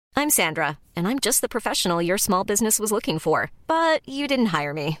I'm Sandra, and I'm just the professional your small business was looking for. But you didn't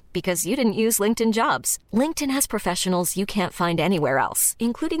hire me because you didn't use LinkedIn Jobs. LinkedIn has professionals you can't find anywhere else,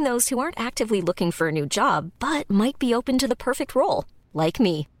 including those who aren't actively looking for a new job, but might be open to the perfect role, like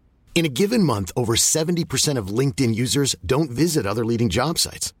me. In a given month, over 70% of LinkedIn users don't visit other leading job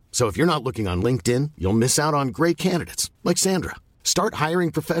sites. So if you're not looking on LinkedIn, you'll miss out on great candidates like Sandra. Start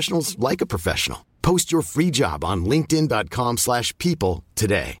hiring professionals like a professional. Post your free job on linkedin.com/people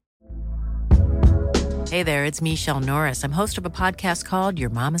today. Hey there, it's Michelle Norris. I'm host of a podcast called Your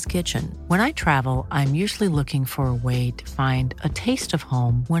Mama's Kitchen. When I travel, I'm usually looking for a way to find a taste of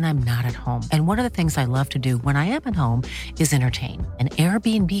home when I'm not at home. And one of the things I love to do when I am at home is entertain. And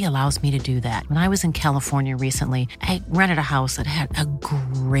Airbnb allows me to do that. When I was in California recently, I rented a house that had a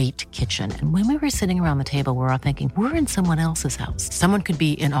great kitchen. And when we were sitting around the table, we're all thinking, we're in someone else's house. Someone could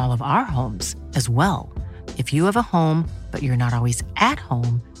be in all of our homes as well. If you have a home, but you're not always at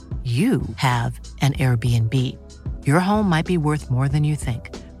home, you have an Airbnb. Your home might be worth more than you think.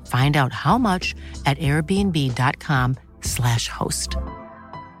 Find out how much at airbnb.com/host. Down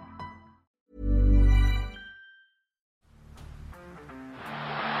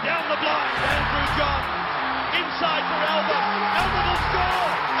the blind, Andrew John. Inside for Albert. Albert will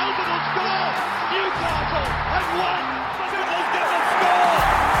score. Albert will score. Newcastle have won. Sybil's going to score.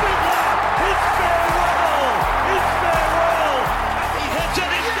 Sybil, it's farewell. It's farewell. He hits it.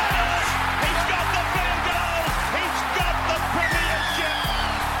 He's got it. He's got the field goal. He's got the premiership.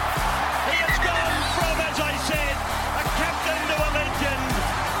 He has gone from, as I said, a captain to a legend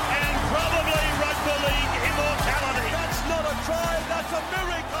and probably rugby league immortality. That's not a try. That's a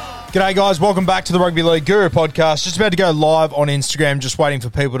miracle. G'day guys, welcome back to the Rugby League Guru podcast. Just about to go live on Instagram, just waiting for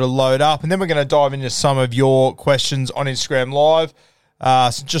people to load up. And then we're going to dive into some of your questions on Instagram Live.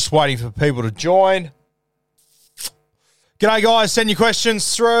 So just waiting for people to join. G'day guys, send your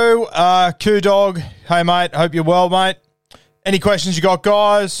questions through. Q-Dog, hey mate, hope you're well mate. Any questions you got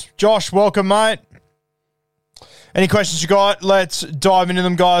guys? Josh, welcome mate. Any questions you got? Let's dive into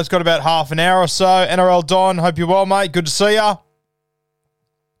them guys. Got about half an hour or so. NRL Don, hope you're well mate. Good to see ya.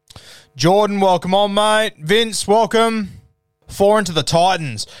 Jordan, welcome on, mate. Vince, welcome. 4 into the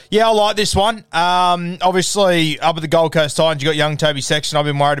Titans. Yeah, I like this one. Obviously, up at the Gold Coast Titans, you got young Toby Sexton. I've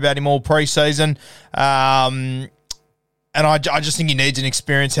been worried about him all pre-season. And I just think he needs an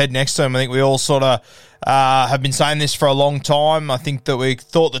experienced head next to him. I think we all sort of have been saying this for a long time. I think that we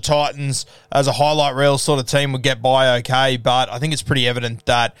thought the Titans, as a highlight reel sort of team, would get by okay, but I think it's pretty evident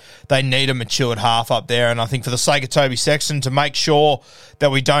that they need a matured half up there. And I think for the sake of Toby Sexton, to make sure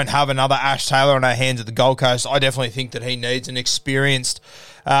that we don't have another Ash Taylor on our hands at the Gold Coast, I definitely think that he needs an experienced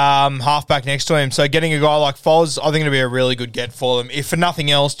halfback next to him. So getting a guy like Foz, I think it'll be a really good get for them. If for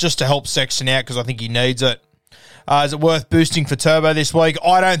nothing else, just to help Sexton out, because I think he needs it. Is it worth boosting for Turbo this week?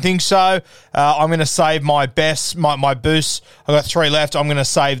 I don't think so. I'm going to save my boosts. I've got 3 left. I'm going to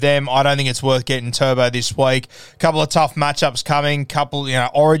save them. I don't think it's worth getting Turbo this week. A couple of tough matchups coming.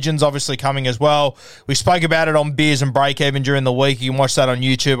 Origins obviously coming as well. We spoke about it on Beers and Break Even during the week. You can watch that on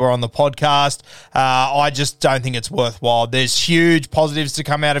YouTube or on the podcast. I just don't think it's worthwhile. There's huge positives to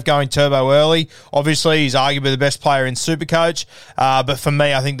come out of going Turbo early. Obviously, he's arguably the best player in Supercoach. But for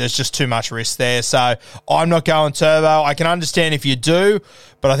me, I think there's just too much risk there. So I'm not going Turbo. I can understand if you do,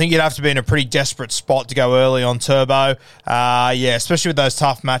 but I think you'd have to be in a pretty desperate spot to go early on Turbo. Especially with those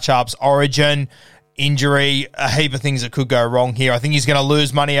tough matchups, Origin, injury, a heap of things that could go wrong here. I think he's going to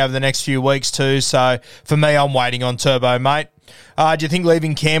lose money over the next few weeks too, so for me, I'm waiting on Turbo, mate. Do you think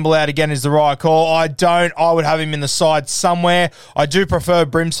leaving Campbell out again is the right call? I don't. I would have him in the side somewhere. I do prefer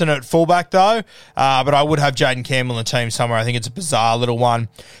Brimson at fullback, though, but I would have Jaden Campbell in the team somewhere. I think it's a bizarre little one.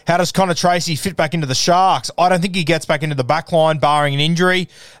 How does Connor Tracy fit back into the Sharks? I don't think he gets back into the back line, barring an injury.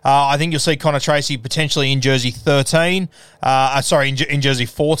 I think you'll see Connor Tracy potentially in jersey 13. In jersey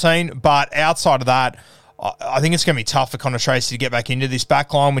 14. But outside of that, I think it's going to be tough for Connor Tracy to get back into this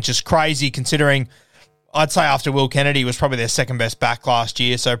back line, which is crazy considering I'd say after Will Kennedy was probably their second best back last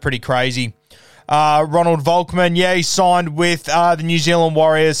year, so pretty crazy. Ronald Volkman, he signed with the New Zealand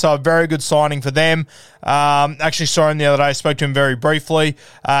Warriors, so a very good signing for them. Actually saw him the other day, spoke to him very briefly.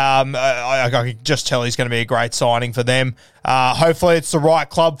 I could just tell he's going to be a great signing for them. Hopefully it's the right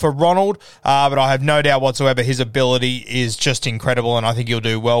club for Ronald, but I have no doubt whatsoever his ability is just incredible, and I think he'll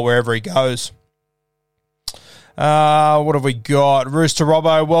do well wherever he goes. What have we got? Rooster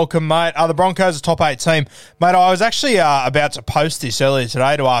Robbo, welcome, mate. The Broncos are top 8 team. Mate, I was actually about to post this earlier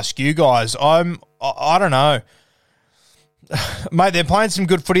today to ask you guys. I don't know. Mate, they're playing some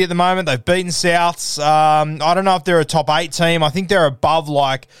good footy at the moment. They've beaten Souths. I don't know if they're a top 8 team. I think they're above,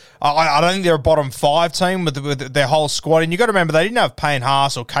 I don't think they're a bottom 5 team with their whole squad. And you got to remember, they didn't have Payne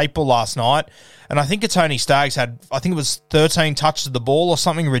Haas or Capel last night. And I think Tony Staggs had, I think it was 13 touches of the ball or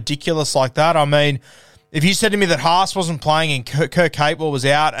something ridiculous like that. I mean, if you said to me that Haas wasn't playing and Kurt Capel was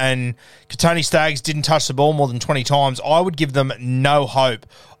out and Tony Staggs didn't touch the ball more than 20 times, I would give them no hope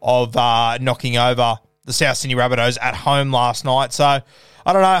of knocking over the South Sydney Rabbitohs at home last night. So,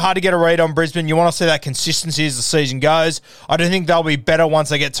 I don't know, hard to get a read on Brisbane. You want to see that consistency as the season goes. I do think they'll be better once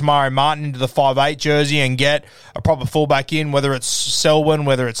they get Tamari Martin into the 5'8 jersey and get a proper fullback in, whether it's Selwyn,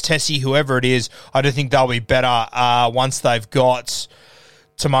 whether it's Tessie, whoever it is. I do think they'll be better once they've got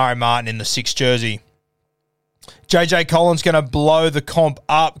Tamari Martin in the 6 jersey. JJ Collins going to blow the comp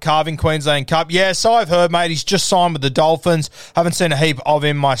up, carving Queensland Cup. Yeah, so I've heard, mate. He's just signed with the Dolphins. Haven't seen a heap of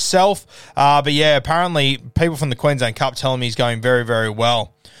him myself. But yeah, apparently people from the Queensland Cup tell him he's going very, very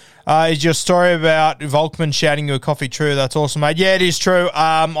well. Is your story about Volkman shouting you a coffee true? That's awesome, mate. Yeah, it is true.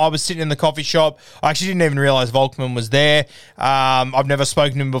 I was sitting in the coffee shop. I actually didn't even realise Volkman was there. I've never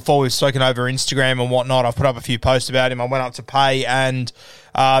spoken to him before. We've spoken over Instagram and whatnot. I've put up a few posts about him. I went up to pay and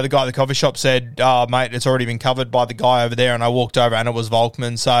the guy at the coffee shop said, mate, it's already been covered by the guy over there. And I walked over and it was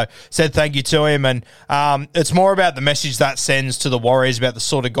Volkman. So said thank you to him. And it's more about the message that sends to the Warriors about the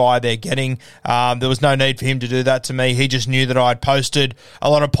sort of guy they're getting. There was no need for him to do that to me. He just knew that I'd posted a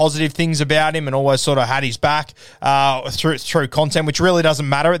lot of positive things about him and always sort of had his back through content, which really doesn't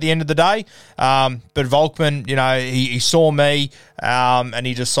matter at the end of the day. But Volkman, you know, he saw me and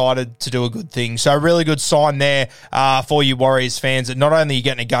he decided to do a good thing. So a really good sign there for you Warriors fans that not only are you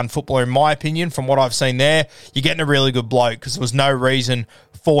getting a gun footballer, in my opinion, from what I've seen there, you're getting a really good bloke because there was no reason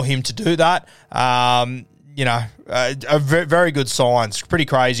for him to do that. You know, a very good sign. It's pretty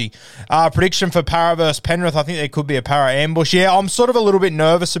crazy. Prediction for Para versus Penrith. I think there could be a Para ambush. Yeah, I'm sort of a little bit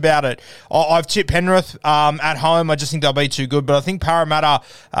nervous about it. I've tipped Penrith at home. I just think they'll be too good. But I think Parramatta,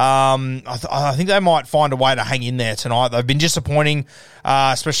 I think they might find a way to hang in there tonight. They've been disappointing,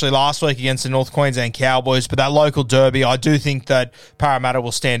 especially last week against the North Queensland Cowboys. But that local derby, I do think that Parramatta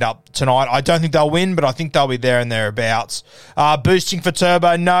will stand up tonight. I don't think they'll win, but I think they'll be there and thereabouts. Boosting for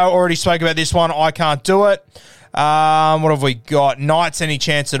Turbo. No, already spoke about this one. I can't do it. What have we got? Knights, any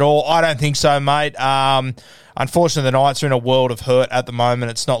chance at all? I don't think so, mate. Unfortunately, the Knights are in a world of hurt at the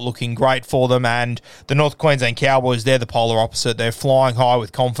moment. It's not looking great for them. And the North Queensland Cowboys, they're the polar opposite. They're flying high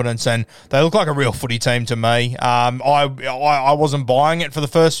with confidence, and they look like a real footy team to me. I wasn't buying it for the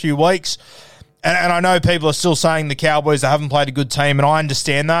first few weeks. And I know people are still saying the Cowboys, they haven't played a good team, and I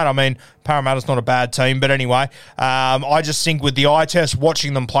understand that. I mean, Parramatta's not a bad team, but anyway, I just think with the eye test,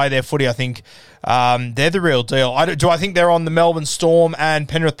 watching them play their footy, I think they're the real deal. Do I think they're on the Melbourne Storm and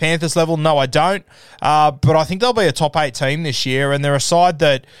Penrith Panthers level? No, I don't. But I think they'll be a top 8 team this year, and they're a side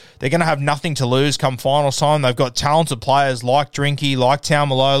that they're going to have nothing to lose come finals time. They've got talented players like Drinky, like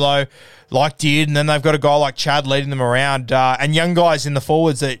Taumalolo, like Did, and then they've got a guy like Chad leading them around, and young guys in the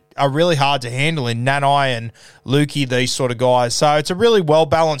forwards that are really hard to handle in Nanai and Lukey, these sort of guys. So it's a really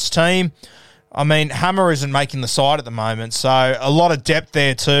well-balanced team. I mean, Hammer isn't making the side at the moment, so a lot of depth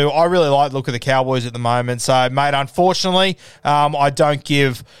there too. I really like the look of the Cowboys at the moment. So, mate, unfortunately, I don't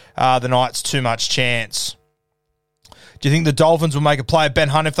give the Knights too much chance. Do you think the Dolphins will make a play at Ben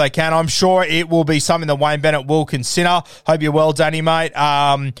Hunt if they can? I'm sure it will be something that Wayne Bennett will consider. Hope you're well, Danny, mate.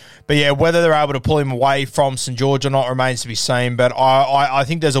 But yeah, whether they're able to pull him away from St. George or not remains to be seen. But I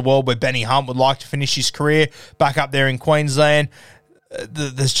think there's a world where Benny Hunt would like to finish his career back up there in Queensland.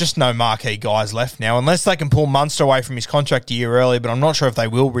 There's just no marquee guys left now, unless they can pull Munster away from his contract a year early, but I'm not sure if they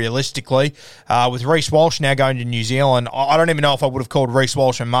will realistically. With Reece Walsh now going to New Zealand, I don't even know if I would have called Reece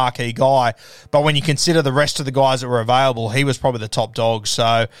Walsh a marquee guy, but when you consider the rest of the guys that were available, he was probably the top dog.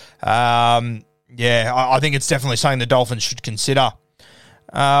 So, yeah, I think it's definitely something the Dolphins should consider.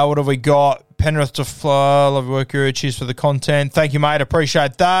 What have we got? Penrith to fly. Love your work, Yuri. Cheers for the content. Thank you, mate.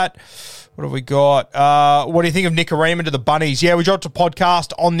 Appreciate that. What have we got? What do you think of Nikorima to the Bunnies? Yeah, we dropped a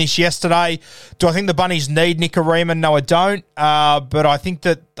podcast on this yesterday. Do I think the Bunnies need Nikorima? No, I don't. But I think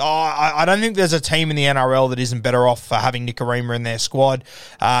that I don't think there's a team in the NRL that isn't better off for having Nikorima in their squad.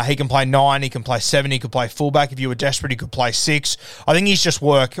 He can play 9, he can play 7, he could play fullback. If you were desperate, he could play 6. I think he's just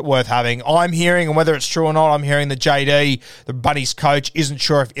worth having. I'm hearing, and whether it's true or not, I'm hearing that JD, the Bunnies coach, isn't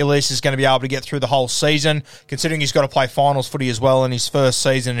sure if Ilias is going to be able to get through the whole season, considering he's got to play finals footy as well in his first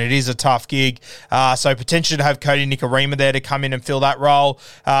season. It is a tough gig. So potentially to have Cody Nikorima there to come in and fill that role.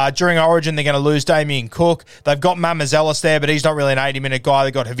 During Origin, they're going to lose Damien Cook. They've got Mamazelis there, but he's not really an 80-minute guy.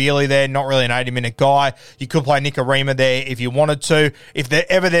 They've got Havili there, not really an 80-minute guy. You could play Nikorima there if you wanted to. If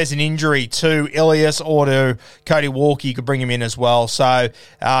there's an injury to Ilias or to Cody Walker, you could bring him in as well. So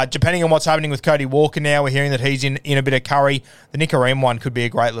depending on what's happening with Cody Walker now, we're hearing that he's in a bit of curry. The Nikorima one could be a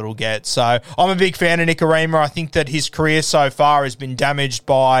great little get. So I'm a big fan of Nikorima. I think that his career so far has been damaged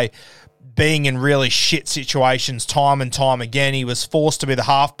by being in really shit situations time and time again. He was forced to be the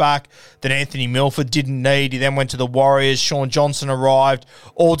halfback that Anthony Milford didn't need. He then went to the Warriors. Sean Johnson arrived.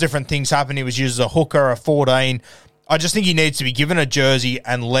 All different things happened. He was used as a hooker, a 14. I just think he needs to be given a jersey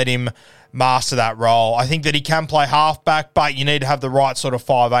and let him master that role. I think that he can play halfback, but you need to have the right sort of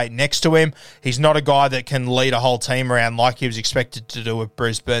 5'8" next to him. He's not a guy that can lead a whole team around like he was expected to do at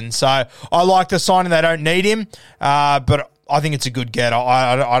Brisbane. So I like the signing. They don't need him, but I think it's a good get.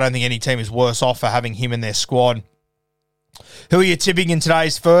 I don't think any team is worse off for having him in their squad. Who are you tipping in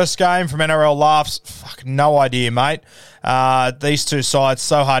today's first game from NRL Laughs? Fuck, no idea, mate. These two sides,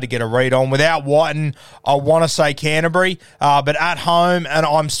 so hard to get a read on. Without Whiten, I want to say Canterbury, but at home, and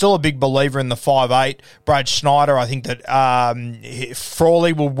I'm still a big believer in the 5'8", Brad Schneider. I think that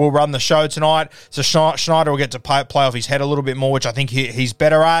Frawley will run the show tonight, so Schneider will get to play off his head a little bit more, which I think he's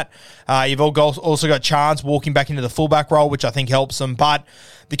better at. You've also got Chance walking back into the fullback role, which I think helps them, but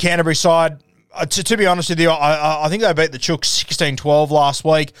the Canterbury side, to be honest with you, I think they beat the Chooks 16-12 last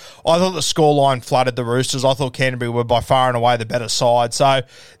week. I thought the scoreline flooded the Roosters. I thought Canterbury were by far and away the better side. So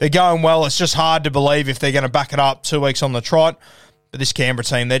they're going well. It's just hard to believe if they're going to back it up 2 weeks on the trot. But this Canberra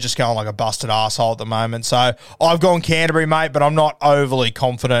team, they're just going like a busted arsehole at the moment. So I've gone Canterbury, mate, but I'm not overly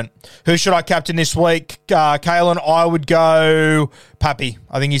confident. Who should I captain this week? Kalen, I would go Pappy.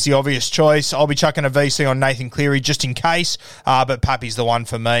 I think he's the obvious choice. I'll be chucking a VC on Nathan Cleary just in case, but Pappy's the one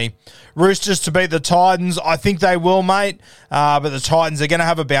for me. Roosters to beat the Titans. I think they will, mate, but the Titans are going to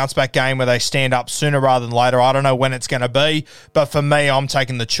have a bounce-back game where they stand up sooner rather than later. I don't know when it's going to be, but for me, I'm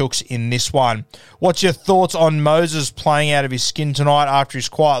taking the Chooks in this one. What's your thoughts on Moses playing out of his skin tonight after his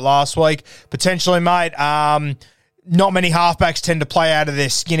quiet last week? Potentially, mate. Not many halfbacks tend to play out of their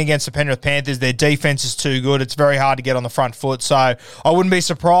skin against the Penrith Panthers. Their defense is too good. It's very hard to get on the front foot. So I wouldn't be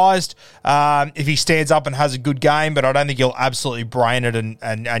surprised if he stands up and has a good game, but I don't think he'll absolutely brain it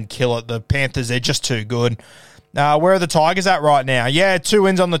and kill it. The Panthers, they're just too good. Where are the Tigers at right now? Yeah, 2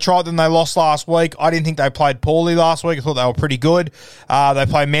 wins on the trot, then they lost last week. I didn't think they played poorly last week. I thought they were pretty good. They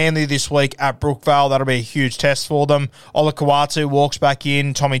play Manly this week at Brookvale. That'll be a huge test for them. Ola Kawatu walks back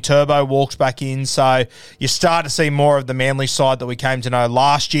in. Tommy Turbo walks back in. So you start to see more of the Manly side that we came to know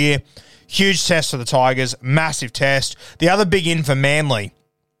last year. Huge test for the Tigers. Massive test. The other big in for Manly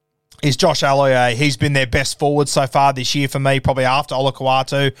is Josh Aloiai. He's been their best forward so far this year for me, probably after Ola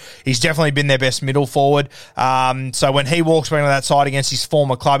Kawatu. He's definitely been their best middle forward. So when he walks back to that side against his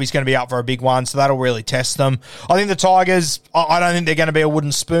former club, he's going to be up for a big one, so that'll really test them. I think the Tigers, I don't think they're going to be a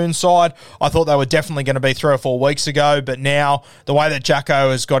wooden spoon side. I thought they were definitely going to be 3 or 4 weeks ago, but now the way that Jacko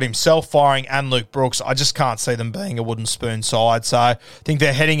has got himself firing and Luke Brooks, I just can't see them being a wooden spoon side. So I think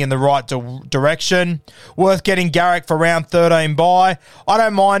they're heading in the right direction. Worth getting Garrick for round 13 bye. I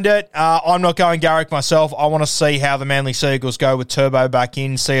don't mind it. I'm not going Garrick myself. I want to see how the Manly Seagulls go with Turbo back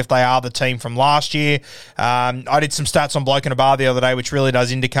in, see if they are the team from last year. I did some stats on Bloke in a Bar the other day, which really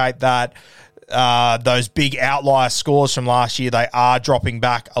does indicate that those big outlier scores from last year, they are dropping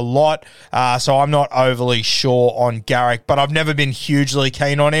back a lot. So I'm not overly sure on Garrick, but I've never been hugely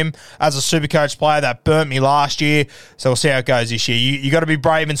keen on him as a Supercoach player. That burnt me last year. So we'll see how it goes this year. You got to be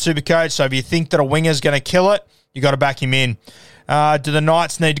brave in Supercoach. So if you think that a winger's going to kill it, you got to back him in. Do the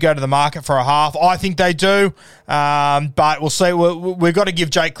Knights need to go to the market for a half? I think they do, but we'll see. We've got to give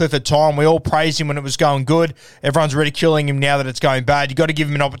Jake Clifford time. We all praised him when it was going good. Everyone's ridiculing him now that it's going bad. You've got to give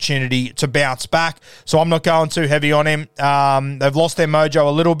him an opportunity to bounce back, so I'm not going too heavy on him. They've lost their mojo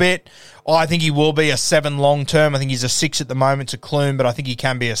a little bit. I think he will be a 7 long-term. I think he's a 6 at the moment to Clune, but I think he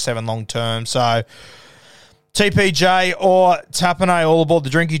can be a 7 long-term, so TPJ or Tapane, all aboard the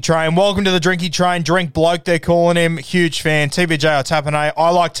Drinky Train. Welcome to the Drinky Train. Drink Bloke, they're calling him. Huge fan. TPJ or Tapane. I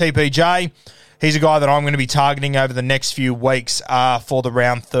like TPJ. He's a guy that I'm going to be targeting over the next few weeks for the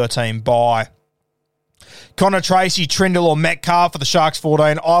round 13 bye. Connor Tracy, Trindle or Metcalf for the Sharks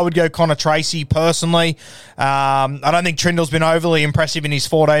 14. I would go Connor Tracy personally. I don't think Trindle's been overly impressive in his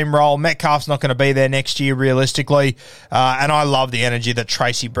 14 role. Metcalf's not going to be there next year realistically. And I love the energy that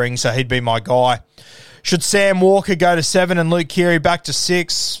Tracy brings, so he'd be my guy. Should Sam Walker go to 7 and Luke Keary back to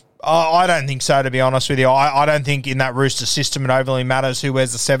 6? I don't think so, to be honest with you. I don't think in that Rooster system it overly matters who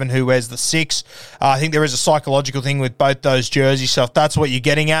wears the 7, who wears the 6. I think there is a psychological thing with both those jerseys, so if that's what you're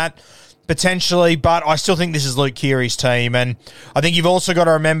getting at, potentially, but I still think this is Luke Keary's team. And I think you've also got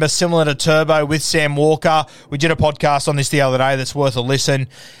to remember, similar to Turbo with Sam Walker, we did a podcast on this the other day that's worth a listen.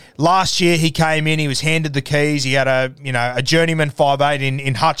 Last year, he came in, he was handed the keys. He had a journeyman 5'8"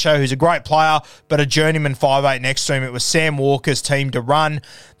 in Hutcho, who's a great player, but a journeyman 5'8" next to him. It was Sam Walker's team to run.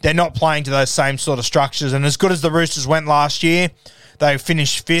 They're not playing to those same sort of structures. And as good as the Roosters went last year, they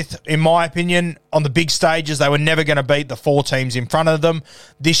finished fifth. In my opinion, on the big stages, they were never going to beat the 4 teams in front of them.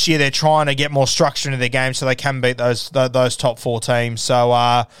 This year, they're trying to get more structure into their game so they can beat those top 4 teams. So,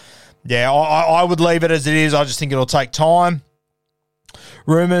 I would leave it as it is. I just think it'll take time.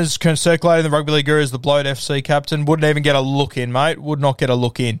 Rumours can circulate in the Rugby League Gurus, the Bloat FC captain. Wouldn't even get a look in, mate. Would not get a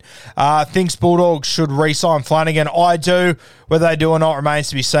look in. Thinks Bulldogs should re-sign Flanagan. I do. Whether they do or not remains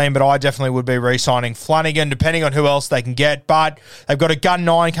to be seen, but I definitely would be re-signing Flanagan, depending on who else they can get. But they've got a gun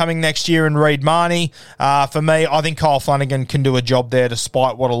 9 coming next year in Reid Marnie. For me, I think Kyle Flanagan can do a job there,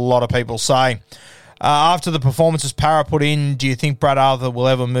 despite what a lot of people say. After the performances Parra put in, do you think Brad Arthur will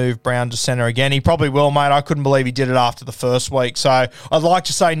ever move Brown to centre again? He probably will, mate. I couldn't believe he did it after the first week. So I'd like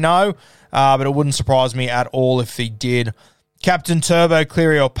to say no, but it wouldn't surprise me at all if he did. Captain Turbo,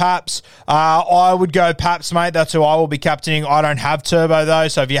 Cleary or Paps? I would go Paps, mate. That's who I will be captaining. I don't have Turbo, though,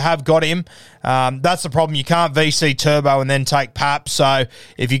 so if you have got him, that's the problem. You can't VC Turbo and then take Paps. So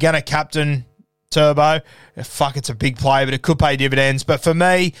if you're going to captain Turbo, it's a big play, but it could pay dividends. But for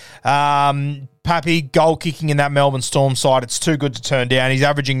me, Pappy, goal kicking in that Melbourne Storm side, it's too good to turn down. He's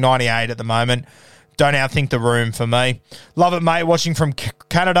averaging 98 at the moment. Don't outthink the room for me. Love it, mate, watching from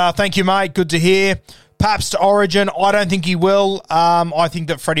Canada. Thank you, mate. Good to hear. Paps to Origin, I don't think he will. I think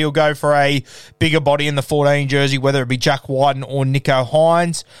that Freddie will go for a bigger body in the 14 jersey, whether it be Jack Wyden or Nico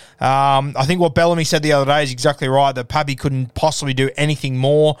Hines. I think what Bellamy said the other day is exactly right, that Pappy couldn't possibly do anything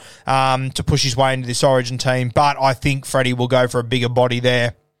more to push his way into this Origin team, but I think Freddie will go for a bigger body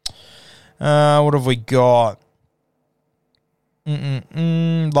there. What have we got?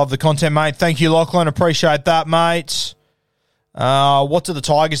 Love the content, mate. Thank you, Lachlan. Appreciate that, mate. What do the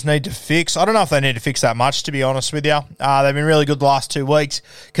Tigers need to fix? I don't know if they need to fix that much, to be honest with you. They've been really good the last 2 weeks.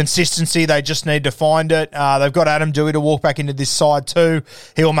 Consistency, they just need to find it. They've got Adam Doueihi to walk back into this side too.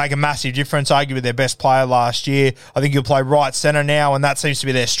 He will make a massive difference, arguably their best player last year. I think he'll play right centre now, and that seems to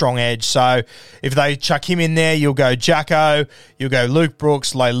be their strong edge. So if they chuck him in there, you'll go Jacko, you'll go Luke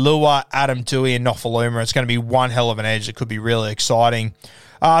Brooks, Leilua, Adam Doueihi, and Nofaluma. It's going to be one hell of an edge. It could be really exciting.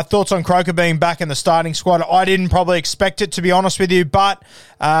 Thoughts on Croker being back in the starting squad? I didn't probably expect it, to be honest with you, but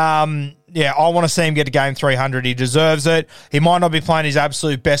I want to see him get to game 300. He deserves it. He might not be playing his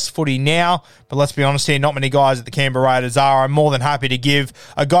absolute best footy now, but let's be honest here, not many guys at the Canberra Raiders are. I'm more than happy to give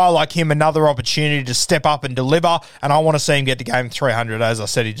a guy like him another opportunity to step up and deliver, and I want to see him get to game 300. As I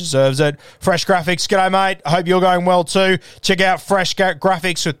said, he deserves it. Fresh Graphics, g'day, mate. I hope you're going well too. Check out Fresh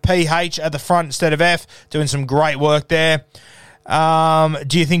Graphics with PH at the front instead of F, doing some great work there.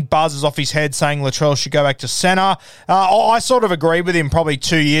 Do you think Buzz is off his head saying Latrell should go back to centre? I sort of agreed with him probably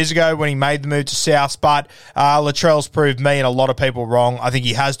 2 years ago when he made the move to South, but Latrell's proved me and a lot of people wrong. I think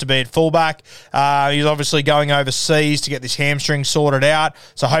he has to be at fullback. He's obviously going overseas to get this hamstring sorted out,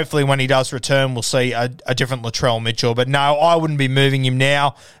 so hopefully when he does return, we'll see a different Latrell Mitchell. But no, I wouldn't be moving him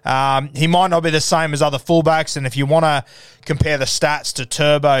now. He might not be the same as other fullbacks, and if you want to compare the stats to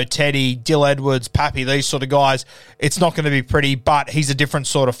Turbo, Teddy, Dill Edwards, Pappy, these sort of guys, it's not going to be pretty, but he's a different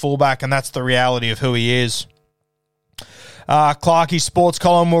sort of fullback, and that's the reality of who he is. Clarkie's sports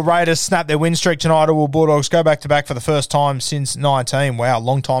column, will Raiders snap their win streak tonight, or will Bulldogs go back-to-back for the first time since 19? Wow,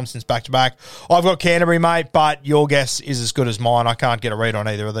 long time since back-to-back. I've got Canterbury, mate, but your guess is as good as mine. I can't get a read on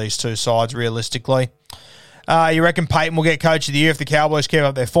either of these two sides, realistically. You reckon Payton will get coach of the year if the Cowboys keep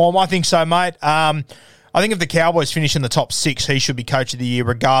up their form? I think so, mate. I think if the Cowboys finish in the top 6, he should be coach of the year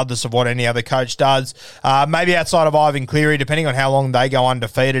regardless of what any other coach does. Maybe outside of Ivan Cleary, depending on how long they go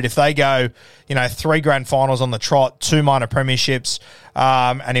undefeated. If they go, 3 grand finals on the trot, 2 minor premierships,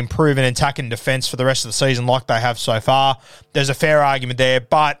 and improve in attack and defence for the rest of the season like they have so far, there's a fair argument there.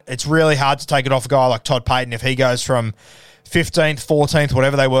 But it's really hard to take it off a guy like Todd Payton if he goes from 15th, 14th,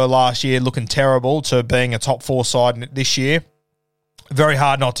 whatever they were last year, looking terrible, to being a top 4 side this year. Very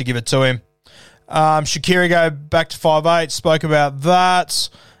hard not to give it to him. Shaqiri go back to 5'8", spoke about that.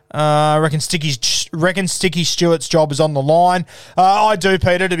 Reckon Sticky Stewart's job is on the line. I do,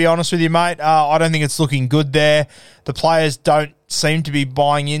 Peter, to be honest with you, mate. I don't think it's looking good there. The players don't seem to be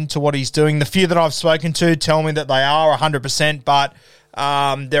buying into what he's doing. The few that I've spoken to tell me that they are 100%, but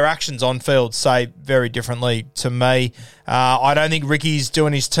their actions on field say very differently to me. I don't think Ricky's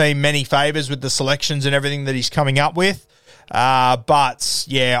doing his team many favours with the selections and everything that he's coming up with. But,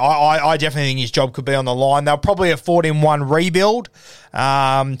 yeah, I definitely think his job could be on the line. They'll probably afford him one rebuild.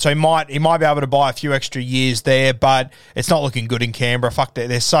 So he might be able to buy a few extra years there, but it's not looking good in Canberra. Fuck,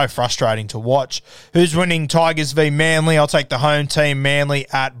 they're so frustrating to watch. Who's winning Tigers v Manly? I'll take the home team, Manly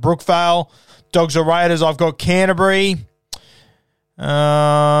at Brookvale. Dogs or Raiders? I've got Canterbury.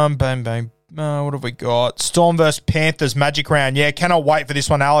 Bang, bang. What have we got? Storm versus Panthers, Magic Round. Yeah, cannot wait for this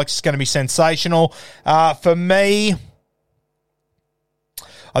one, Alex. It's going to be sensational. For me,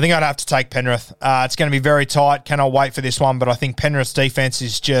 I think I'd have to take Penrith. It's going to be very tight. Cannot wait for this one, but I think Penrith's defense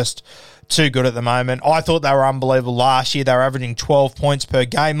is just too good at the moment. I thought they were unbelievable last year. They were averaging 12 points per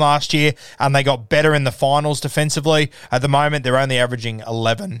game last year, and they got better in the finals defensively. At the moment, they're only averaging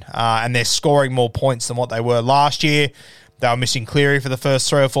 11, and they're scoring more points than what they were last year. They were missing Cleary for the first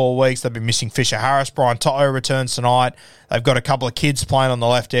 3 or 4 weeks. They've been missing Fisher-Harris. Brian Toto returns tonight. They've got a couple of kids playing on the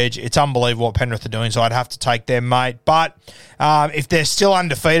left edge. It's unbelievable what Penrith are doing, so I'd have to take them, mate. But if they're still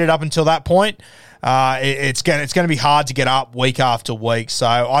undefeated up until that point, it's going to be hard to get up week after week. So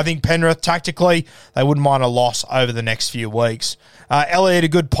I think Penrith, tactically, they wouldn't mind a loss over the next few weeks. Elliot, a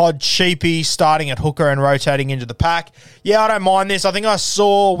good pod, Sheepy, starting at hooker and rotating into the pack. Yeah, I don't mind this. I think I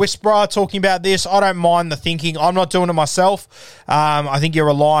saw Whisperer talking about this. I don't mind the thinking. I'm not doing it myself. I think you're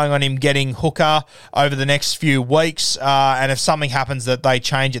relying on him getting hooker over the next few weeks. And if something happens that they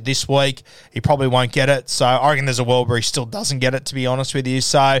change it this week, he probably won't get it. So I reckon there's a world where he still doesn't get it, to be honest with you.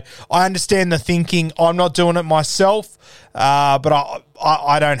 So I understand the thinking. I'm not doing it myself. But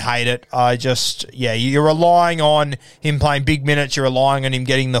I don't hate it. You're relying on him playing big minutes. You're relying on him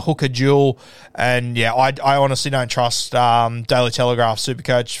getting the hooker duel. And, yeah, I honestly don't trust Daily Telegraph,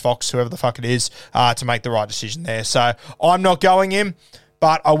 Supercoach, Fox, whoever the fuck it is, to make the right decision there. So I'm not going him,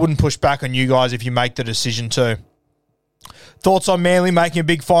 but I wouldn't push back on you guys if you make the decision to. Thoughts on Manly making a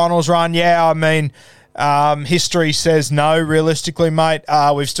big finals run? Yeah, I mean, history says no, realistically, mate.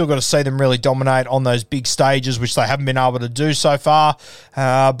 We've still got to see them really dominate on those big stages, which they haven't been able to do so far.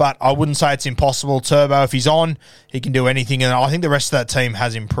 But I wouldn't say it's impossible. Turbo, if he's on, he can do anything. And I think the rest of that team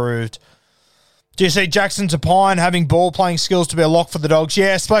has improved. Do you see Jackson Tapine having ball-playing skills to be a lock for the Dogs?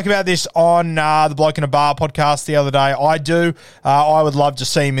 Yeah, I spoke about this on the Bloke in a Bar podcast the other day. I do. I would love to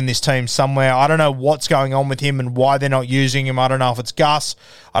see him in this team somewhere. I don't know what's going on with him and why they're not using him. I don't know if it's Gus.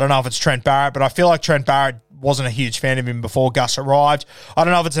 I don't know if it's Trent Barrett, but I feel like Trent Barrett wasn't a huge fan of him before Gus arrived. I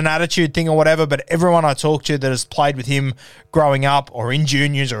don't know if it's an attitude thing or whatever, but everyone I talk to that has played with him growing up or in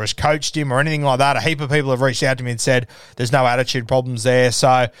juniors or has coached him or anything like that, a heap of people have reached out to me and said there's no attitude problems there.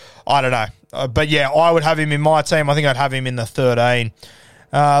 So I don't know. But yeah, I would have him in my team. I think I'd have him in the 13.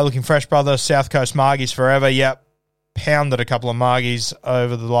 Looking fresh, brother. South Coast Margies forever. Yep. Pounded a couple of Margies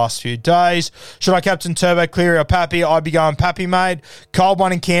over the last few days. Should I captain Turbo, Cleary or Pappy? I'd be going Pappy, mate. Cold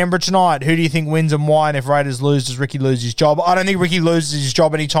one in Canberra tonight. Who do you think wins and why? And if Raiders lose, does Ricky lose his job? I don't think Ricky loses his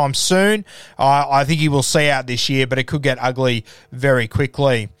job anytime soon. I think he will see out this year, but it could get ugly very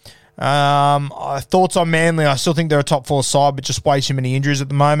quickly. Thoughts on Manly? I still think they're a top 4 side, but just way too many injuries at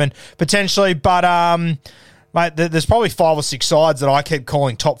the moment, potentially. But, mate, there's probably 5 or 6 sides that I keep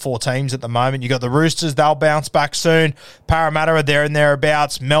calling top 4 teams at the moment. You got the Roosters, they'll bounce back soon. Parramatta are there and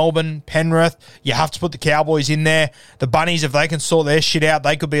thereabouts. Melbourne, Penrith, you have to put the Cowboys in there. The Bunnies, if they can sort their shit out,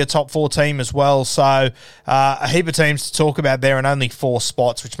 they could be a top 4 team as well. So a heap of teams to talk about there and only 4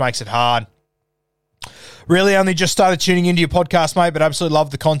 spots, which makes it hard. Really only just started tuning into your podcast, mate, but absolutely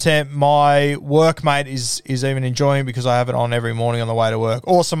love the content. My workmate is even enjoying because I have it on every morning on the way to work.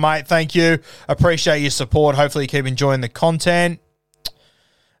 Awesome, mate. Thank you. Appreciate your support. Hopefully you keep enjoying the content.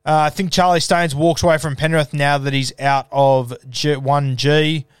 I think Charlie Staines walks away from Penrith now that he's out of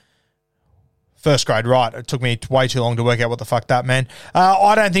 1G. First grade, right. It took me way too long to work out what the fuck that meant.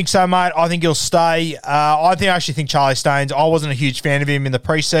 I don't think so, mate. I think he'll stay. I actually think Charlie Staines, I wasn't a huge fan of him in the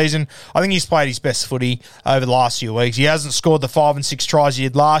preseason. I think he's played his best footy over the last few weeks. He hasn't scored the 5 and 6 tries he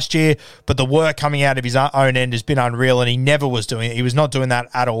did last year, but the work coming out of his own end has been unreal, and he never was doing it. He was not doing that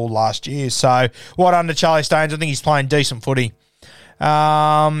at all last year. So, what under Charlie Staines? I think he's playing decent footy.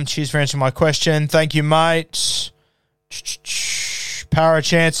 Cheers for answering my question. Thank you, mate. Para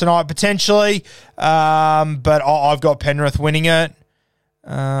chance tonight, potentially. But I've got Penrith winning it.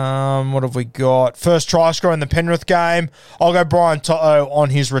 What have we got? First try scorer in the Penrith game. I'll go Brian Toto on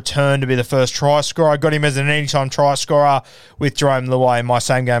his return to be the first try scorer. I got him as an anytime try scorer with Jerome Luai in my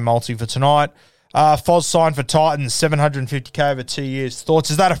same game multi for tonight. Foz signed for Titans, $750K over 2 years.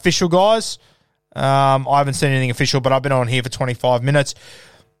 Thoughts? Is that official, guys? I haven't seen anything official, but I've been on here for 25 minutes.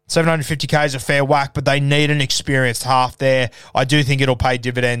 $750K is a fair whack, but they need an experienced half there. I do think it'll pay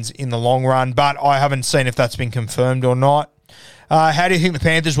dividends in the long run, but I haven't seen if that's been confirmed or not. How do you think the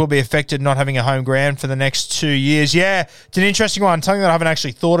Panthers will be affected not having a home ground for the next 2 years? Yeah, it's an interesting one. Something that I haven't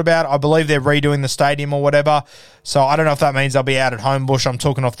actually thought about. I believe they're redoing the stadium or whatever. So I don't know if that means they'll be out at Homebush. I'm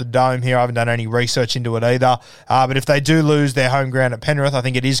talking off the dome here. I haven't done any research into it either. But if they do lose their home ground at Penrith, I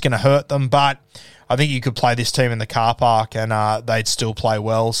think it is going to hurt them. But I think you could play this team in the car park and they'd still play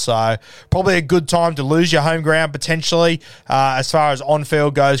well. So probably a good time to lose your home ground potentially. As far as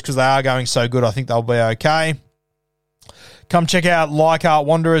on-field goes, because they are going so good, I think they'll be okay. Come check out Leichhardt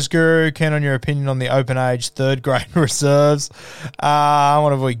Wanderers Guru. Keen on your opinion on the open age third grade reserves.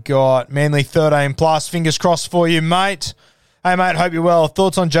 What have we got? Manly 13 plus. Fingers crossed for you, mate. Hey, mate, hope you're well.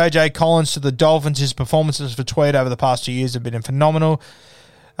 Thoughts on JJ Collins to the Dolphins? His performances for Tweed over the past 2 years have been phenomenal.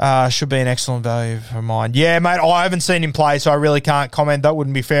 Should be an excellent value for mine. Yeah, mate, I haven't seen him play, so I really can't comment. That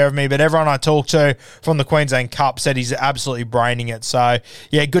wouldn't be fair of me. But everyone I talked to from the Queensland Cup said he's absolutely braining it. So,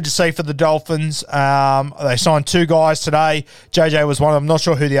 yeah, good to see for the Dolphins. They signed 2 guys today. JJ was one of them. Not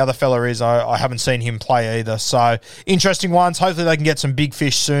sure who the other fella is. I haven't seen him play either. So, interesting ones. Hopefully they can get some big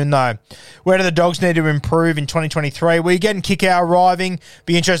fish soon, though. Where do the Dogs need to improve in 2023? We're getting Kikau arriving.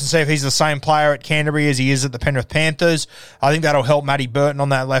 Be interesting to see if he's the same player at Canterbury as he is at the Penrith Panthers. I think that'll help Matty Burton on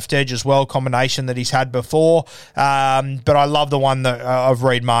that left edge as well, combination that he's had before. But I love the one that of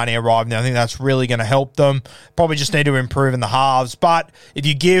Reid Marnie arriving. I think that's really going to help them. Probably just need to improve in the halves. But if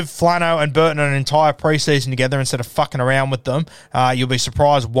you give Flano and Burton an entire preseason together instead of fucking around with them, you'll be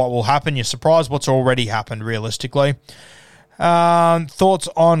surprised what will happen. You're surprised what's already happened, realistically. Thoughts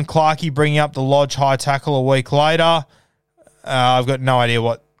on Clarkey bringing up the Lodge high tackle a week later? I've got no idea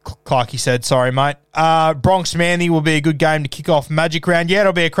what Clarkey said. Sorry, mate. Bronx Manly will be a good game to kick off Magic Round. Yeah,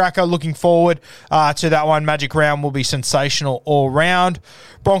 it'll be a cracker. Looking forward to that one. Magic Round will be sensational all round.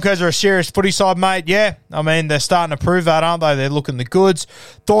 Broncos are a serious footy side, mate. Yeah, I mean, they're starting to prove that, aren't they? They're looking the goods.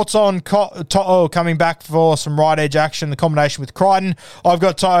 Thoughts on To'o coming back for some right edge action, the combination with Crichton? I've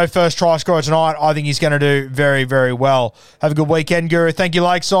got To'o first try scorer tonight. I think he's going to do very, very well. Have a good weekend, Guru. Thank you,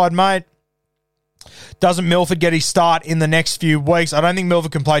 Lakeside, mate. Doesn't Milford get his start in the next few weeks? I don't think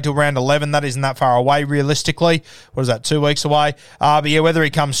Milford can play till round 11. That isn't that far away, realistically. What is that, 2 weeks away? But yeah, whether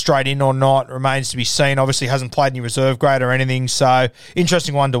he comes straight in or not remains to be seen. Obviously, hasn't played any reserve grade or anything, so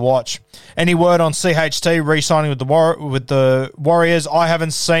interesting one to watch. Any word on CHT re-signing with the Warriors? I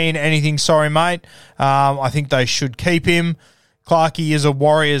haven't seen anything, sorry, mate. I think they should keep him. Clarkey is a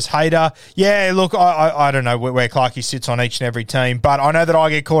Warriors hater. Yeah, look, I don't know where Clarkey sits on each and every team, but I know that I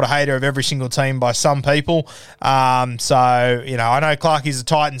get called a hater of every single team by some people. So, you know, I know Clarkey's a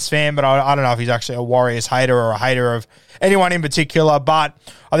Titans fan, but I don't know if he's actually a Warriors hater or a hater of anyone in particular. But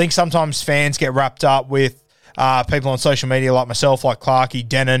I think sometimes fans get wrapped up with people on social media like myself, like Clarkey,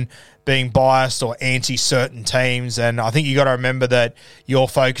 Denon, being biased or anti-certain teams. And I think you got to remember that you're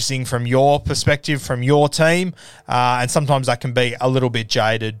focusing from your perspective, from your team, and sometimes that can be a little bit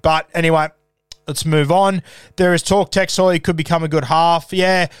jaded. But anyway, let's move on. There is talk Tex Hoy could become a good half.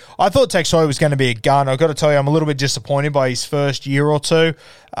 Yeah, I thought Tex Hoy was going to be a gun. I've got to tell you, I'm a little bit disappointed by his first year or two.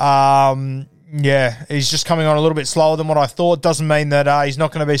 Yeah, he's just coming on a little bit slower than what I thought. Doesn't mean that he's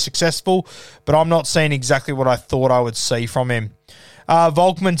not going to be successful, but I'm not seeing exactly what I thought I would see from him.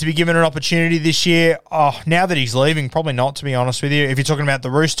 Volkman to be given an opportunity this year. Now that he's leaving, probably not, to be honest with you. If you're talking about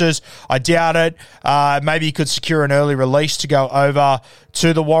the Roosters, I doubt it. Maybe he could secure an early release to go over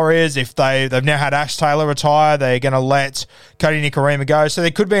to the Warriors. If they've now had Ash Taylor retire, they're going to let Cody Nikorima go. So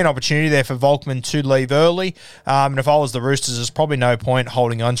there could be an opportunity there for Volkman to leave early. And if I was the Roosters, there's probably no point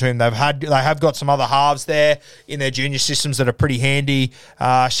holding on to him. They have got some other halves there in their junior systems that are pretty handy.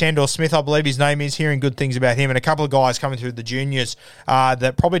 Shandor Smith, I believe his name is, hearing good things about him, and a couple of guys coming through the juniors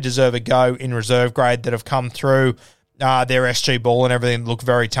that probably deserve a go in reserve grade that have come through their SG ball and everything, look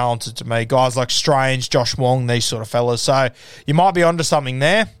very talented to me. Guys like Strange, Josh Wong, these sort of fellas. So you might be onto something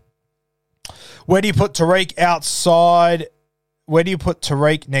there. Where do you put Tariq outside? Where do you put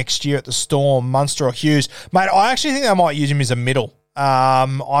Tariq next year at the Storm, Munster or Hughes? Mate, I actually think they might use him as a middle.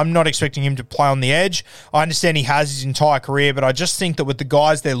 I'm not expecting him to play on the edge. I understand he has his entire career, but I just think that with the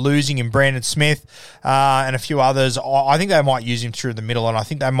guys they're losing in Brandon Smith and a few others, I think they might use him through the middle, and I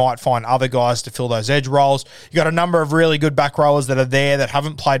think they might find other guys to fill those edge roles. You got a number of really good back rowers that are there that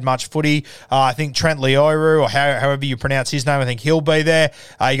haven't played much footy. I think Trent Leoru, or however you pronounce his name, I think he'll be there.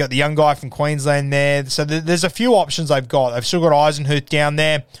 You got the young guy from Queensland there. So there's a few options they've got. They've still got Eisenhuth down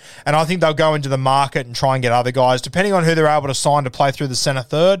there, and I think they'll go into the market and try and get other guys, depending on who they're able to sign to play through the centre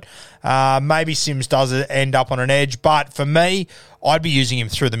third. Maybe Sims does end up on an edge, but for me, I'd be using him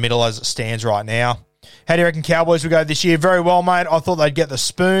through the middle as it stands right now. How do you reckon Cowboys will go this year? Very well, mate. I thought they'd get the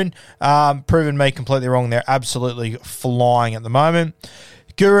spoon. Proven me completely wrong. They're absolutely flying at the moment.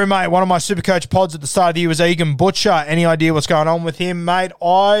 Guru, mate, one of my Supercoach pods at the start of the year was Egan Butcher. Any idea what's going on with him, mate?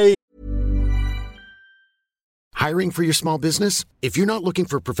 Hiring for your small business? If you're not looking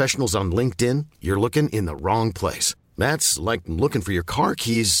for professionals on LinkedIn, you're looking in the wrong place. That's like looking for your car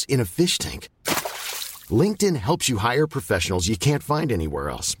keys in a fish tank. LinkedIn helps you hire professionals you can't find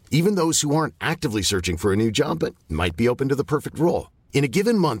anywhere else, even those who aren't actively searching for a new job but might be open to the perfect role. In a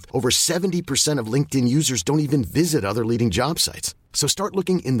given month, over 70% of LinkedIn users don't even visit other leading job sites. So start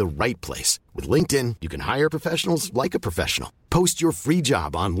looking in the right place. With LinkedIn, you can hire professionals like a professional. Post your free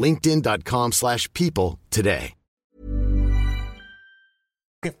job on linkedin.com/people today.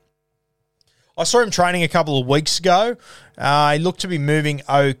 I saw him training a couple of weeks ago. He looked to be moving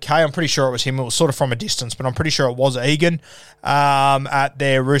okay. I'm pretty sure it was him. It was sort of from a distance, but I'm pretty sure it was Egan at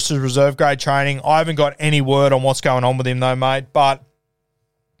their Roosters reserve grade training. I haven't got any word on what's going on with him though, mate, but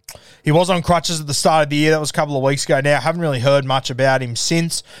he was on crutches at the start of the year. That was a couple of weeks ago now. Haven't really heard much about him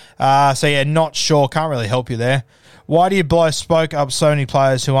since. So, yeah, not sure. Can't really help you there. Why do you blow smoke up so many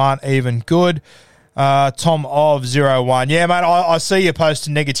players who aren't even good? Tom of 01. Yeah, mate, I see you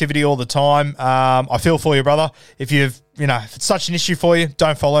posting negativity all the time. I feel for you, brother. If if it's such an issue for you,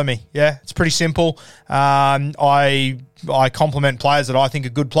 don't follow me. Yeah, it's pretty simple. I compliment players that I think are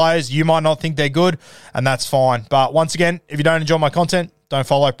good players. You might not think they're good, and that's fine. But once again, if you don't enjoy my content, don't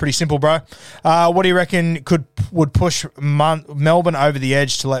follow. Pretty simple, bro. What do you reckon would push Melbourne over the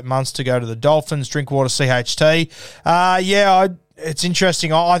edge to let Munster go to the Dolphins? Drinkwater, CHT. It's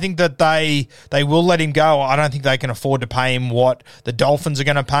interesting. I think that they will let him go. I don't think they can afford to pay him what the Dolphins are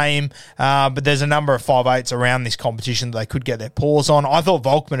going to pay him. But there's a number of 5'8s around this competition that they could get their paws on. I thought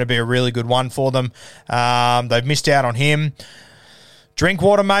Volkman would be a really good one for them. They've missed out on him.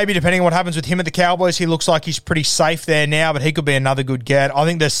 Drinkwater, maybe, depending on what happens with him at the Cowboys. He looks like he's pretty safe there now, but he could be another good get. I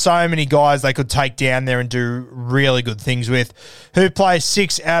think there's so many guys they could take down there and do really good things with. Who plays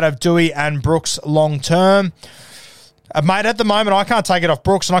 6 out of Dewey and Brooks long term? Mate, at the moment, I can't take it off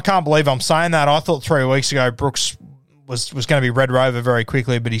Brooks, and I can't believe I'm saying that. I thought 3 weeks ago Brooks was going to be Red Rover very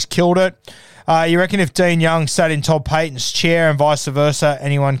quickly, but he's killed it. You reckon if Dean Young sat in Todd Payton's chair and vice versa,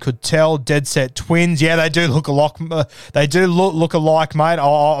 anyone could tell? Dead set twins. Yeah, they do look alike. They do look alike, mate.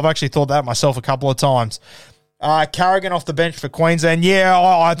 I've actually thought that myself a couple of times. Carrigan off the bench for Queensland. Yeah,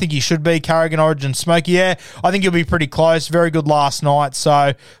 I think he should be. Carrigan, Origin, Smokey. Yeah, I think he'll be pretty close. Very good last night,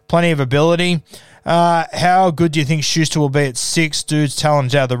 so plenty of ability. How good do you think Schuster will be at 6? Dude's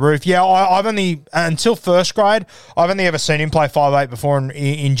talent's out of the roof. Yeah, I've only, until first grade, I've only ever seen him play 5'8 before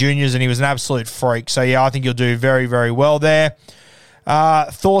in juniors, and he was an absolute freak. So, yeah, I think he'll do very, very well there.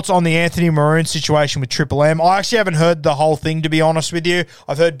 Thoughts on the Anthony Maroon situation with Triple M? I actually haven't heard the whole thing, to be honest with you.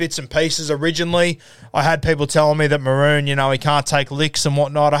 I've heard bits and pieces originally. I had people telling me that Maroon, he can't take licks and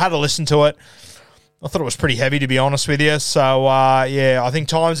whatnot. I had to listen to it. I thought it was pretty heavy, to be honest with you. So, I think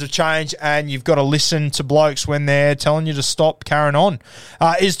times have changed, and you've got to listen to blokes when they're telling you to stop carrying on.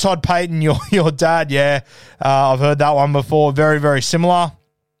 Is Todd Payton your dad? Yeah, I've heard that one before. Very, very similar.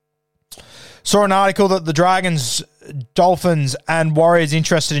 Saw an article that the Dragons, Dolphins and Warriors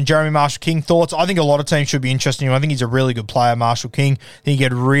interested in Jeremy Marshall-King. Thoughts? I think a lot of teams should be interested in him. I think he's a really good player, Marshall-King. I think you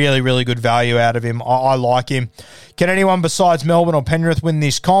get really, really good value out of him. I like him. Can anyone besides Melbourne or Penrith win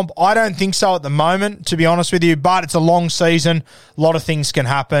this comp? I don't think so at the moment, to be honest with you, but it's a long season. A lot of things can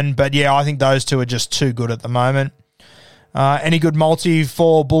happen. But, yeah, I think those two are just too good at the moment. Any good multi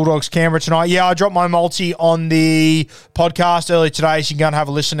for Bulldogs Canberra tonight? Yeah, I dropped my multi on the podcast earlier today, so you can go and have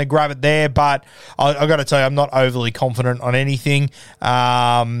a listen and grab it there. But I've got to tell you, I'm not overly confident on anything.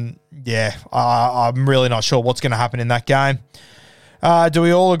 I'm really not sure what's going to happen in that game. Do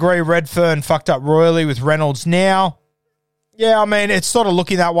we all agree Redfern fucked up royally with Reynolds now? Yeah, I mean, it's sort of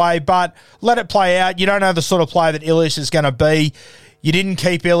looking that way, but let it play out. You don't know the sort of player that Ilias is going to be. You didn't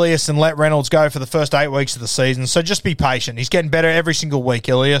keep Ilias and let Reynolds go for the first 8 weeks of the season, so just be patient. He's getting better every single week,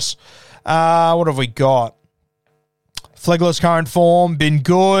 Ilias. What have we got? Flegler's current form, been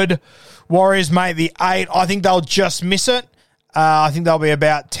good. Warriors make the 8. I think they'll just miss it. I think they'll be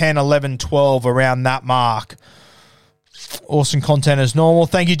about 10, 11, 12 around that mark. Awesome content as normal.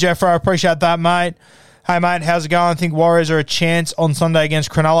 Thank you, Jeffro. I appreciate that, mate. Hey, mate, how's it going? I think Warriors are a chance on Sunday against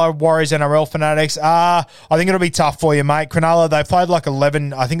Cronulla. Warriors NRL fanatics. I think it'll be tough for you, mate. Cronulla, they played like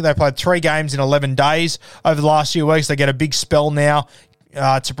 11. I think they played 3 games in 11 days over the last few weeks. They get a big spell now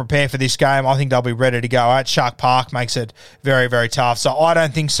to prepare for this game. I think they'll be ready to go. At Shark Park makes it very, very tough. So I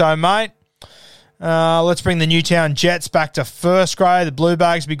don't think so, mate. Let's bring the Newtown Jets back to first grade. The Blue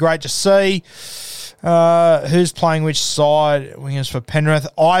Bags would be great to see. Who's playing which side? Wingers for Penrith.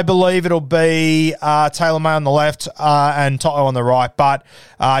 I believe it'll be Taylor May on the left and Toto on the right, but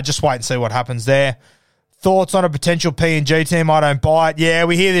just wait and see what happens there. Thoughts on a potential PNG team? I don't buy it. Yeah,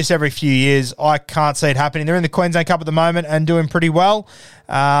 we hear this every few years. I can't see it happening. They're in the Queensland Cup at the moment and doing pretty well,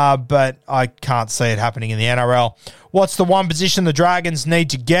 but I can't see it happening in the NRL. What's the one position the Dragons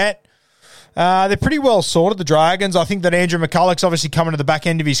need to get? They're pretty well sorted, the Dragons. I think that Andrew McCulloch's obviously coming to the back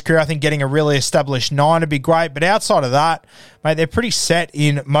end of his career. I think getting a really established 9 would be great. But outside of that, mate, they're pretty set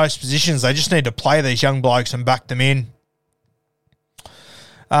in most positions. They just need to play these young blokes and back them in.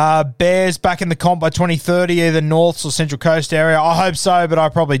 Bears back in the comp by 2030, either Norths or Central Coast area. I hope so, but I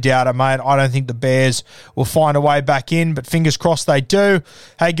probably doubt it, mate. I don't think the Bears will find a way back in, but fingers crossed they do.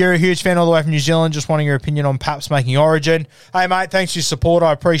 Hey, Guru, huge fan all the way from New Zealand. Just wanting your opinion on Paps making Origin. Hey, mate, thanks for your support.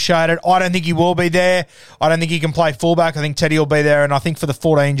 I appreciate it. I don't think he will be there. I don't think he can play fullback. I think Teddy will be there, and I think for the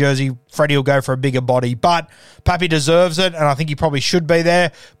 14 jersey, Freddie will go for a bigger body. But Pappy deserves it, and I think he probably should be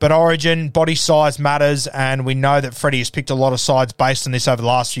there. But Origin, body size matters, and we know that Freddie has picked a lot of sides based on this over the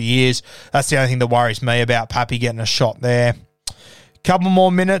last few years. That's the only thing that worries me about Pappy getting a shot there. Couple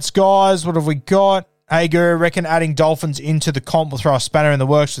more minutes, guys. What have we got? Hey, Guru, reckon adding Dolphins into the comp will throw a spanner in the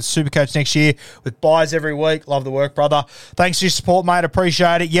works with Supercoach next year with buys every week. Love the work, brother. Thanks for your support, mate.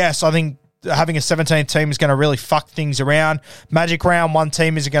 Appreciate it. Yes, I think having a 17th team is going to really fuck things around. Magic round, one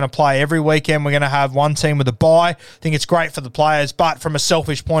team isn't going to play every weekend. We're going to have one team with a bye. I think it's great for the players, but from a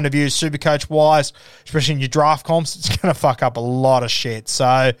selfish point of view, Supercoach-wise, especially in your draft comps, it's going to fuck up a lot of shit. So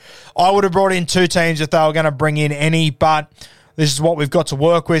I would have brought in 2 teams if they were going to bring in any, but this is what we've got to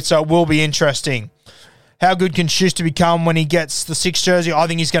work with, so it will be interesting. How good can Schuster become when he gets the 6 jersey? I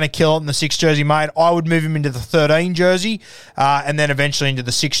think he's going to kill it in the 6 jersey, mate. I would move him into the 13 jersey and then eventually into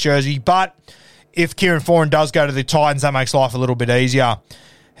the 6 jersey. But if Kieran Foran does go to the Titans, that makes life a little bit easier.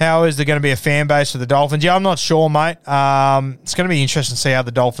 How is there going to be a fan base for the Dolphins? Yeah, I'm not sure, mate. It's going to be interesting to see how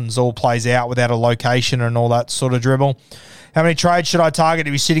the Dolphins all plays out without a location and all that sort of dribble. How many trades should I target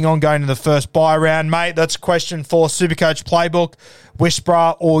to be sitting on going to the first buy round? Mate, that's a question for Supercoach Playbook,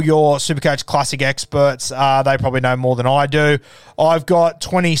 Whisperer, or your Supercoach Classic experts. They probably know more than I do. I've got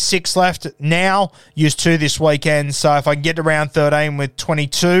 26 left now, used 2 this weekend. So if I can get to round 13 with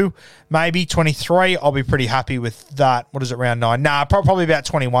 22, maybe 23, I'll be pretty happy with that. What is it, round 9? Nah, probably about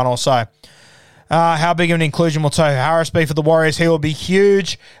 21 or so. How big of an inclusion will Tohu Harris be for the Warriors? He will be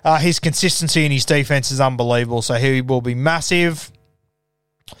huge. His consistency in his defense is unbelievable, so he will be massive.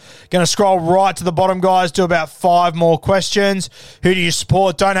 Going to scroll right to the bottom, guys. Do about 5 more questions. Who do you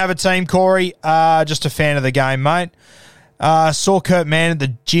support? Don't have a team, Corey. Just a fan of the game, mate. Saw Kurt Mann at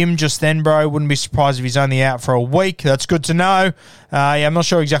the gym just then, bro. Wouldn't be surprised if he's only out for a week. That's good to know. Yeah, I'm not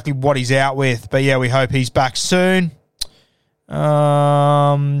sure exactly what he's out with, but yeah, we hope he's back soon.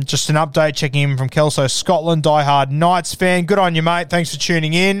 Just an update, checking in from Kelso, Scotland, diehard Knights fan. Good on you, mate. Thanks for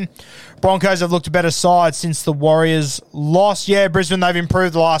tuning in. Broncos have looked a better side since the Warriors lost. Yeah, Brisbane, they've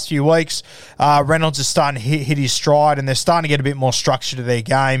improved the last few weeks. Reynolds is starting to hit his stride, and they're starting to get a bit more structure to their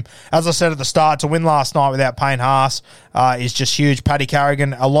game. As I said at the start, to win last night without Payne Haas is just huge. Paddy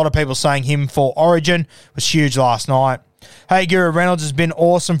Carrigan, a lot of people saying him for Origin, was huge last night. Hey, Guru, Reynolds has been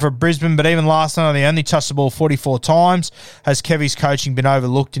awesome for Brisbane, but even last night they only touched the ball 44 times. Has Kevy's coaching been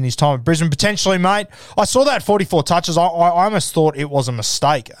overlooked in his time at Brisbane? Potentially, mate. I saw that 44 touches. I almost thought it was a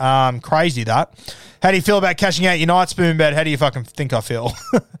mistake. Crazy that. How do you feel about cashing out your night spoon bet? How do you fucking think I feel?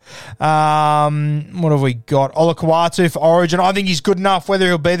 What have we got? Olakawatu for Origin. I think he's good enough. Whether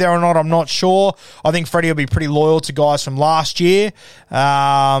he'll be there or not, I'm not sure. I think Freddie will be pretty loyal to guys from last year.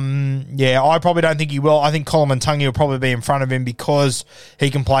 Yeah, I probably don't think he will. I think Colin Tungi will probably be in front of him because he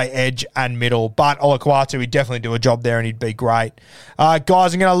can play edge and middle. But Olakawatu, he'd definitely do a job there and he'd be great.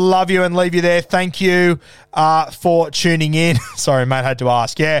 Guys, I'm going to love you and leave you there. Thank you for tuning in. Sorry, mate, had to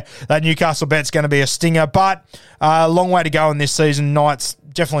ask. Yeah, that Newcastle bet's going to be a stinger, but a long way to go in this season. Knights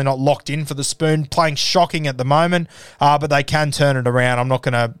definitely not locked in for the spoon, playing shocking at the moment, but they can turn it around. I'm not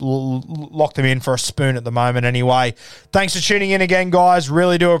going to lock them in for a spoon at the moment anyway. Thanks for tuning in again, guys.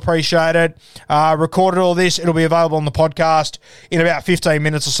 Really do appreciate it. Recorded all this. It'll be available on the podcast in about 15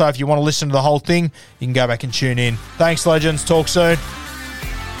 minutes or so. If you want to listen to the whole thing, you can go back and tune in. Thanks, legends. Talk soon.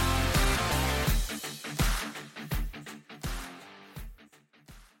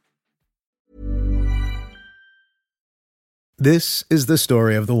 This is the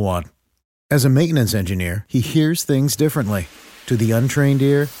story of the one. As a maintenance engineer, he hears things differently. To the untrained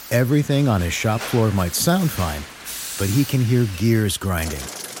ear, everything on his shop floor might sound fine, but he can hear gears grinding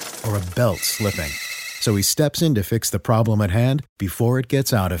or a belt slipping. So he steps in to fix the problem at hand before it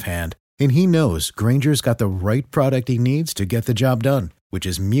gets out of hand. And he knows Grainger's got the right product he needs to get the job done, which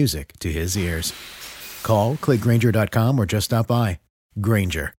is music to his ears. Call, click Grainger.com, or just stop by.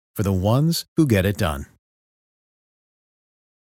 Grainger, for the ones who get it done.